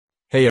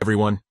Hey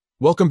everyone,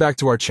 welcome back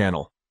to our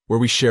channel, where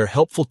we share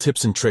helpful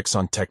tips and tricks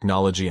on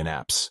technology and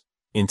apps.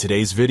 In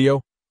today's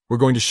video, we're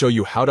going to show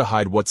you how to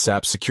hide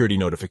WhatsApp security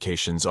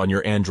notifications on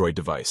your Android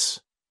device.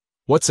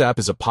 WhatsApp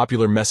is a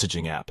popular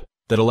messaging app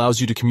that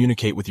allows you to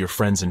communicate with your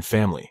friends and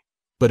family,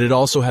 but it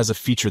also has a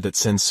feature that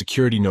sends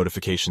security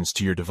notifications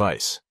to your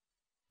device.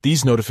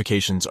 These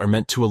notifications are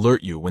meant to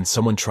alert you when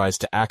someone tries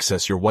to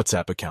access your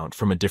WhatsApp account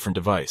from a different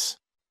device.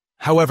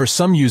 However,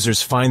 some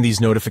users find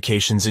these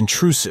notifications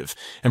intrusive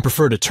and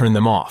prefer to turn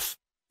them off.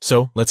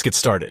 So, let's get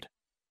started.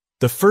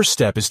 The first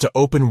step is to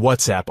open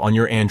WhatsApp on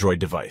your Android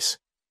device.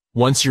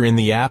 Once you're in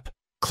the app,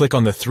 click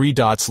on the three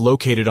dots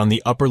located on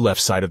the upper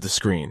left side of the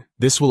screen.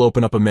 This will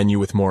open up a menu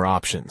with more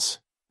options.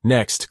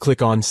 Next,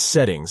 click on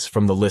Settings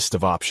from the list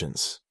of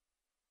options.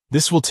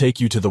 This will take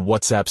you to the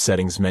WhatsApp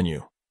settings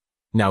menu.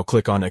 Now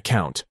click on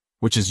Account,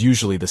 which is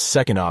usually the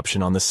second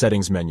option on the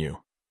settings menu.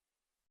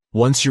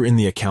 Once you're in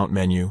the account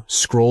menu,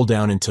 scroll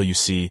down until you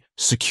see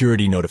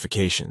Security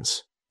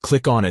Notifications.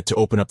 Click on it to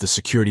open up the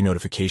security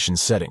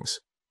notifications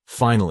settings.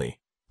 Finally,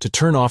 to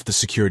turn off the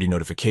security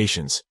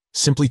notifications,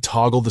 simply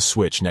toggle the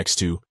switch next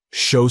to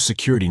Show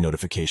Security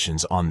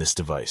Notifications on this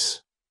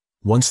device.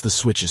 Once the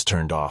switch is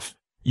turned off,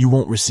 you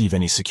won't receive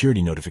any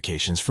security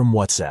notifications from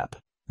WhatsApp.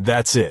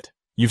 That's it.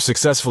 You've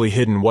successfully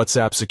hidden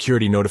WhatsApp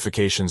security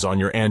notifications on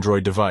your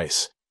Android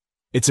device.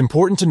 It's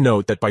important to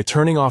note that by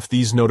turning off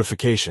these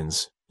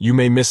notifications, you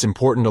may miss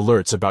important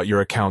alerts about your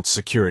account's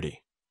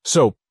security.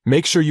 So,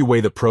 make sure you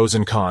weigh the pros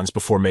and cons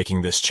before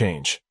making this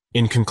change.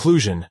 In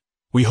conclusion,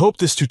 we hope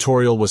this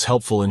tutorial was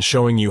helpful in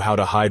showing you how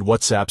to hide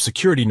WhatsApp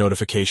security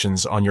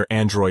notifications on your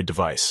Android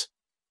device.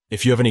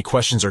 If you have any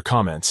questions or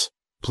comments,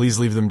 please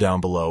leave them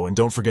down below and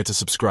don't forget to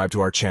subscribe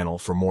to our channel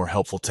for more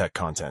helpful tech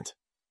content.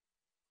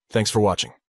 Thanks for watching.